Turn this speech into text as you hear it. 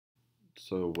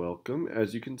So welcome.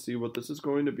 As you can see what this is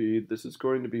going to be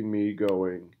me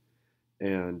going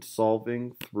and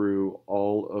solving through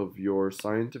all of your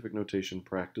scientific notation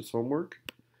practice homework.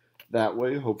 That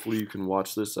way, hopefully you can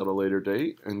watch this at a later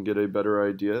date and get a better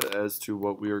idea as to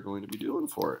what we are going to be doing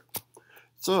for it.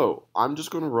 So, I'm just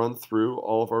going to run through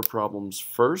all of our problems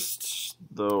first,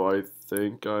 though I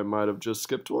think I might have just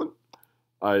skipped one.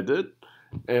 I did.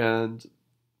 And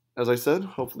as I said,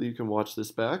 hopefully you can watch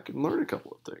this back and learn a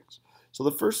couple of things. So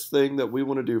the first thing that we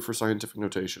want to do for scientific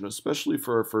notation, especially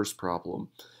for our first problem,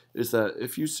 is that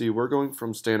if you see we're going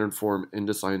from standard form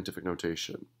into scientific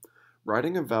notation.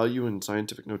 Writing a value in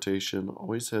scientific notation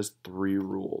always has three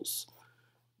rules.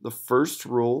 The first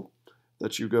rule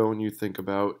that you go and you think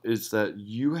about is that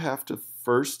you have to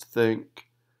first think,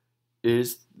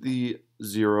 is the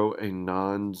 0 a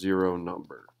non-zero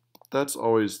number? That's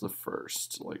always the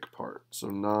first part. So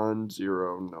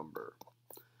non-zero number.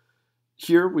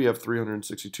 Here we have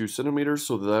 362 centimeters,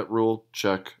 so that rule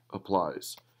check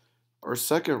applies. Our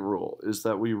second rule is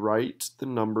that we write the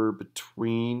number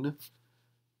between,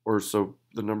 here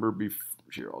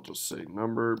I'll just say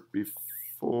number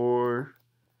before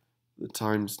the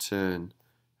times 10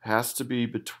 has to be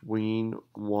between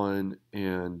 1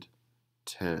 and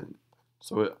 10.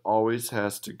 So it always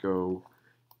has to go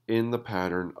in the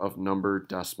pattern of number,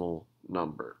 decimal,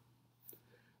 number.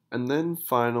 And then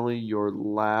finally, your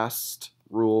last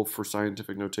rule for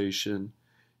scientific notation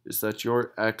is that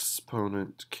your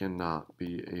exponent cannot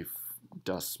be a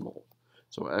decimal.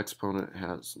 So exponent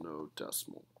has no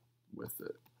decimal with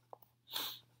it.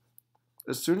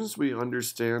 As soon as we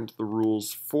understand the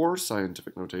rules for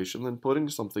scientific notation, then putting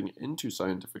something into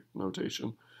scientific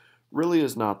notation really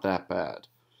is not that bad.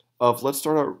 Let's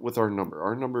start out with our number.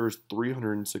 Our number is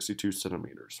 362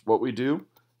 centimeters. What we do,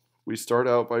 we start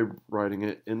out by writing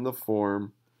it in the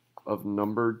form of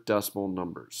number decimal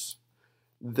numbers.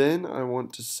 Then I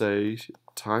want to say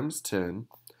times 10,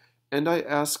 and I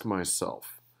ask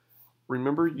myself,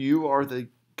 remember you are the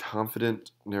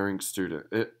confident narrowing student.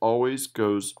 It always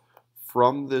goes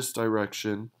from this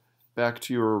direction back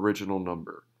to your original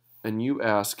number. And you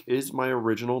ask, is my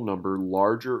original number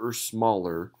larger or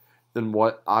smaller than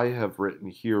what I have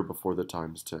written here before the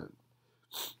times 10?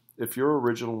 If your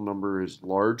original number is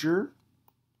larger,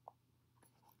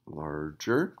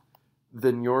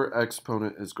 then your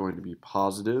exponent is going to be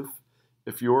positive.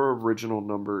 If your original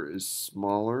number is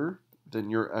smaller, then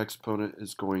your exponent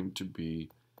is going to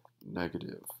be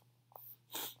negative.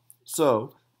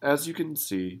 So, as you can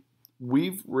see,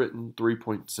 we've written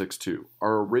 3.62.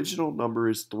 Our original number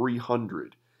is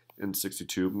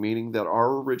 362, meaning that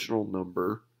our original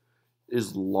number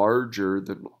is larger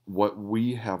than what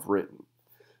we have written.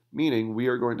 Meaning we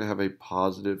are going to have a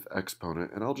positive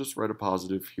exponent, and I'll just write a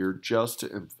positive here just to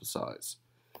emphasize.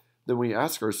 Then we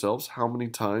ask ourselves, how many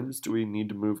times do we need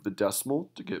to move the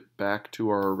decimal to get back to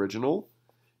our original?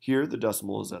 Here the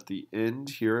decimal is at the end,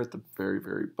 here at the very,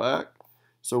 very back,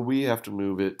 so we have to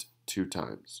move it 2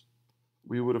 times.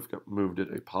 We would have moved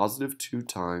it a positive 2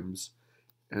 times,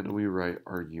 and we write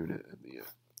our unit in the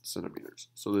end, centimeters.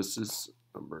 So this is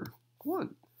number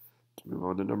 1. Let's move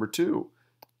on to number 2.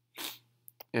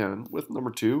 And with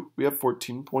number 2, we have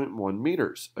 14.1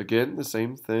 meters. Again, the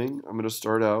same thing. I'm going to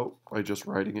start out by just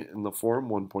writing it in the form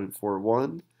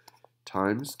 1.41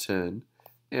 times 10.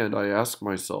 And I ask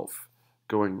myself,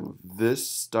 going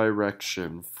this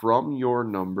direction from your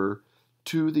number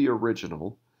to the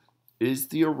original, is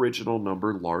the original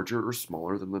number larger or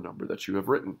smaller than the number that you have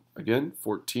written? Again,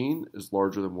 14 is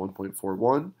larger than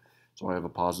 1.41, so I have a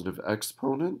positive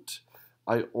exponent.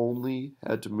 I only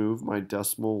had to move my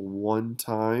decimal 1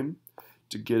 time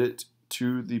to get it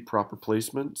to the proper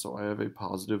placement, so I have a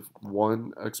positive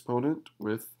 1 exponent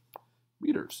with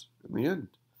meters in the end.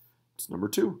 It's number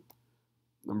 2.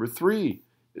 Number 3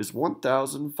 is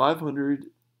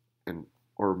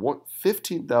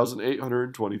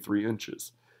 15,823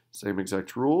 inches. Same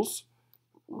exact rules.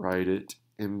 Write it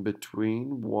in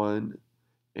between 1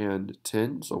 and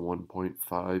 10, so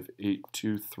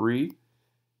 1.5823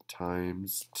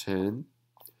 times 10.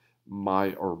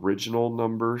 My original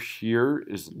number here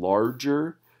is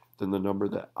larger than the number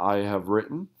that I have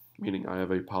written, meaning I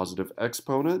have a positive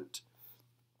exponent,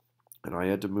 and I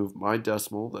had to move my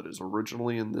decimal that is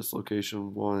originally in this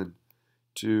location 1,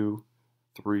 2,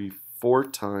 3, 4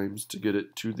 times to get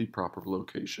it to the proper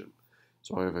location.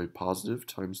 So I have a positive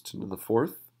times 10 to the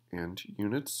 4th and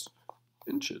units,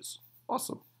 inches.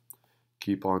 Awesome.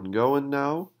 Keep on going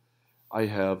now. I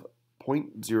have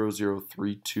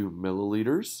 0.0032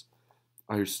 milliliters.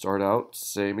 I start out,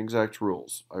 same exact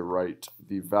rules. I write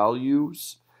the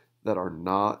values that are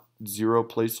not 0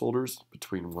 placeholders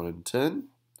between 1 and 10.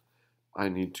 I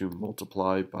need to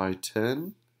multiply by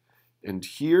 10. And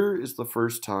here is the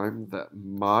first time that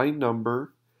my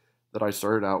number that I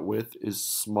started out with is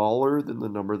smaller than the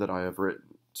number that I have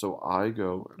written. So I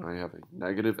go and I have a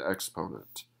negative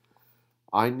exponent.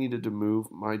 I needed to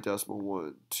move my decimal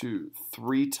 1, 2,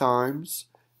 3 times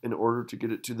in order to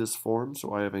get it to this form.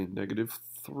 So I have a negative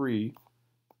 3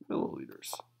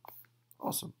 milliliters.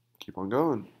 Awesome. Keep on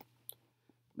going.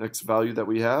 Next value that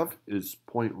we have is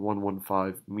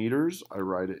 0.115 meters. I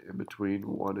write it in between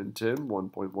 1 and 10,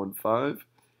 1.15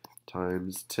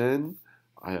 times 10.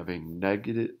 I have a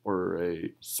negative or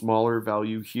a smaller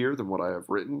value here than what I have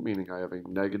written, meaning I have a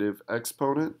negative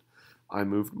exponent. I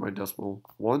moved my decimal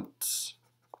once,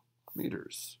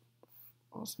 meters.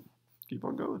 Awesome. Keep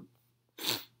on going.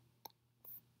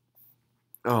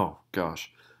 Oh,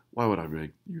 gosh. Why would I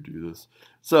make you do this?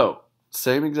 So,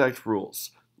 same exact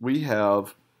rules. We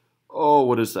have,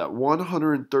 what is that?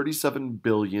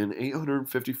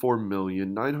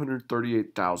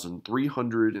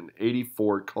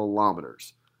 137,854,938,384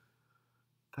 kilometers.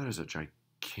 That is a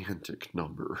gigantic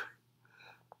number.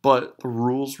 But the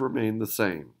rules remain the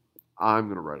same. I'm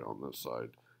going to write it on this side.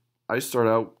 I start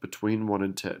out between 1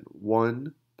 and 10.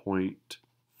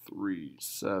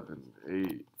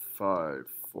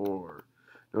 1.37854.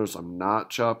 Notice I'm not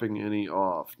chopping any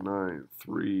off.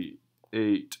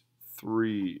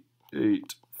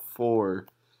 938,384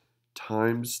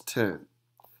 times 10.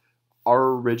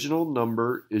 Our original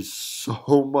number is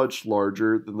so much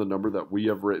larger than the number that we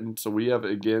have written. So we have,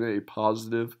 again, a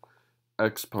positive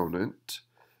exponent.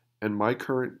 And my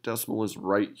current decimal is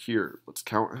right here. Let's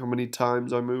count how many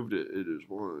times I moved it. It is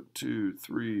 1, 2,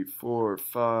 3, 4,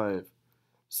 5,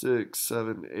 6,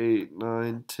 7, 8,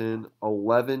 9, 10,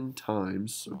 11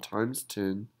 times. So times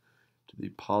 10 to the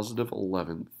positive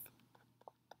 11th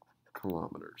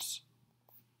kilometers.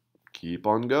 Keep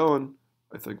on going.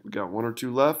 I think we got 1 or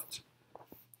 2 left.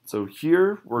 So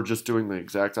here we're just doing the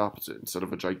exact opposite. Instead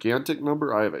of a gigantic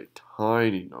number, I have a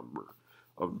tiny number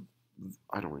of,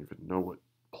 I don't even know what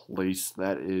place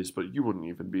that is, but you wouldn't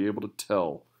even be able to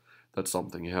tell that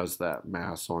something has that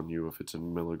mass on you if it's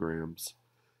in milligrams.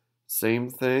 Same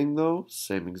thing though,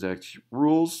 same exact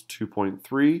rules.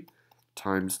 2.3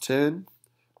 times 10.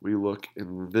 We look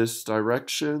in this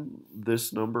direction.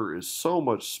 This number is so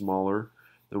much smaller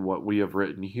than what we have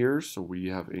written here, so we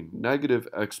have a negative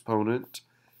exponent.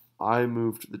 I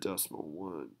moved the decimal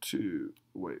 1, 2,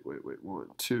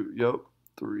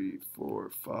 3, 4,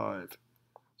 5,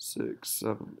 6,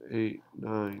 7, 8,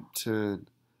 9, 10,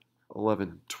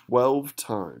 11, 12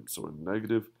 times. So a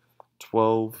negative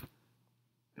 12,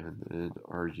 and then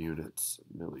our units,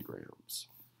 milligrams.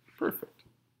 Perfect.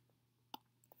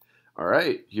 All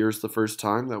right, here's the first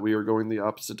time that we are going the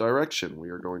opposite direction.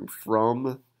 We are going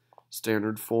from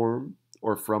standard form,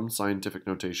 or from scientific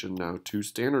notation now to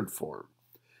standard form.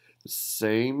 The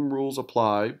same rules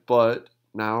apply, but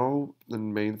now the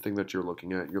main thing that you're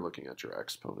looking at your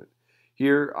exponent.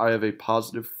 Here I have a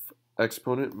positive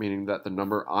exponent, meaning that the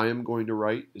number I am going to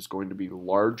write is going to be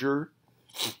larger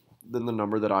than the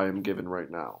number that I am given right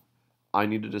now. I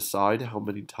need to decide how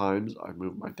many times I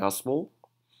move my decimal,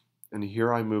 and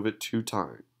here I move it 2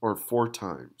 times, or 4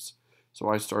 times. So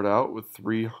I start out with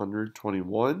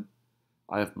 321.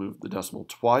 I have moved the decimal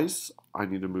twice. I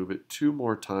need to move it 2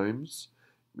 more times,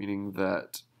 meaning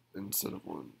that instead of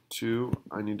 1, 2,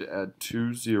 I need to add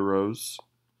 2 zeros,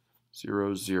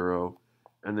 0, 0,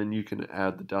 and then you can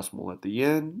add the decimal at the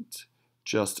end,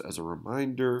 just as a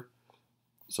reminder.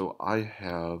 So I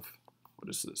have, what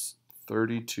is this,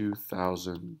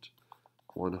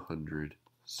 32,100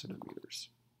 centimeters.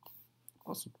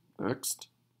 Awesome. Next.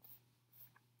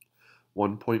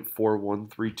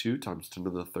 1.4132 times 10 to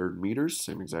the third meters,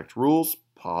 same exact rules,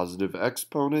 positive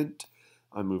exponent.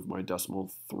 I move my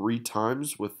decimal 3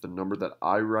 times with the number that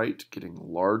I write getting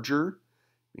larger,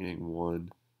 meaning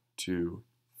 1, 2,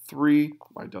 3.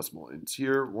 My decimal ends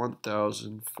here,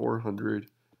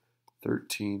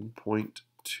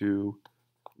 1,413.2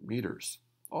 meters.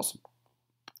 Awesome.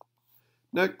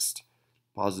 Next,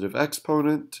 positive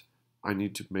exponent. I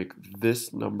need to make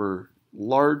this number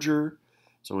larger.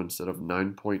 So instead of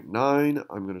 9.9,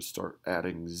 I'm going to start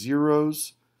adding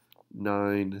zeros.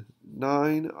 9,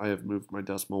 9. I have moved my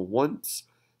decimal once.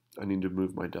 I need to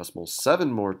move my decimal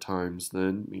 7 more times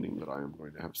then, meaning that I am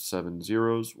going to have 7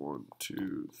 zeros. 1,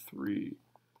 2, 3,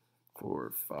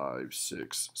 4, 5,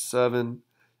 6, 7.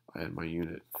 I add my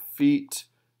unit feet.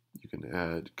 You can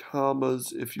add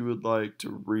commas if you would like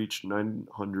to reach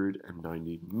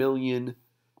 990 million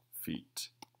feet.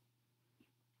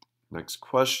 Next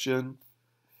question.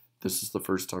 This is the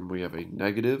first time we have a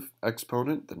negative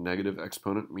exponent. The negative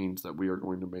exponent means that we are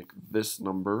going to make this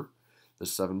number the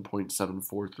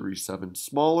 7.7437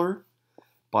 smaller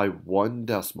by 1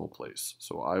 decimal place.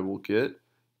 So I will get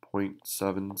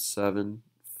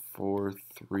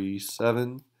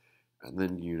 0.77437 and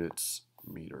then units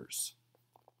meters.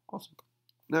 Awesome.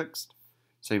 Next,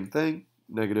 same thing,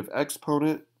 negative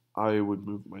exponent. I would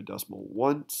move my decimal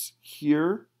once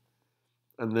here,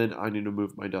 and then I need to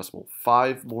move my decimal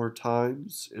 5 more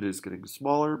times. It is getting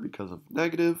smaller because of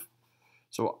negative.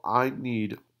 So I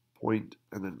need point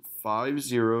and then 5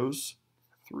 zeros,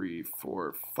 3,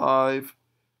 4, 5,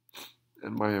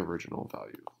 and my original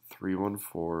value,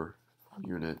 314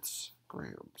 units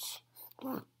grams.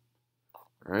 Done. All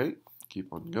right,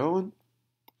 keep on going.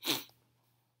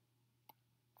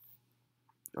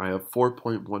 I have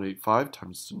 4.185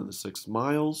 times 10 to the 6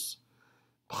 miles.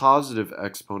 Positive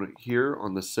exponent here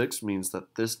on the 6 means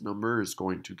that this number is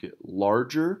going to get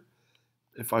larger.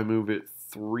 If I move it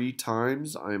 3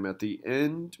 times, I am at the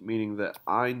end, meaning that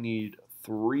I need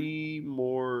 3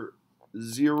 more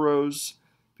zeros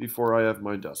before I have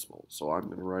my decimal. So I'm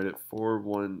going to write it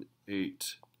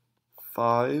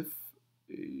 4185.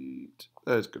 8.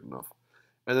 That is good enough.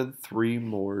 And then 3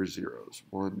 more zeros.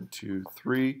 1, 2,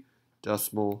 3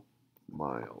 decimal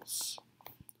miles.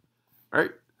 All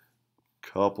right,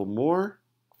 couple more.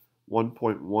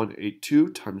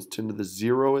 1.182 times 10 to the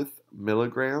 0th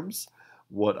milligrams.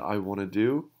 What I want to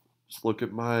do is look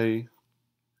at my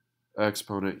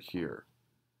exponent here.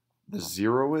 The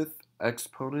 0th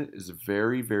exponent is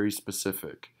very, very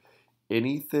specific.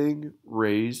 Anything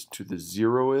raised to the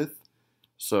 0th,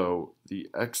 so the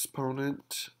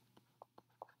exponent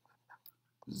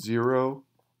 0,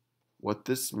 what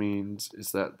this means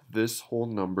is that this whole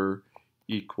number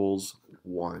equals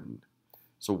 1.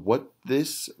 So what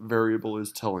this variable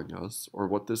is telling us, or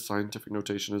what this scientific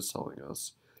notation is telling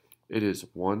us, it is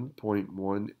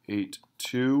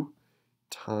 1.182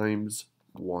 times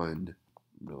 1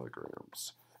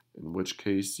 milligrams. In which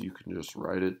case you can just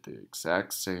write it the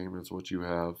exact same as what you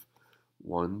have,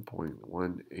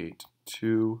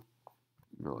 1.182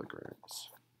 milligrams.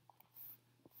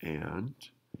 And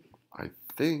I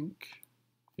think,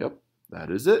 yep,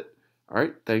 that is it. All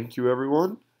right, thank you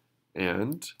everyone,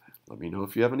 and let me know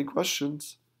if you have any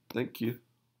questions. Thank you.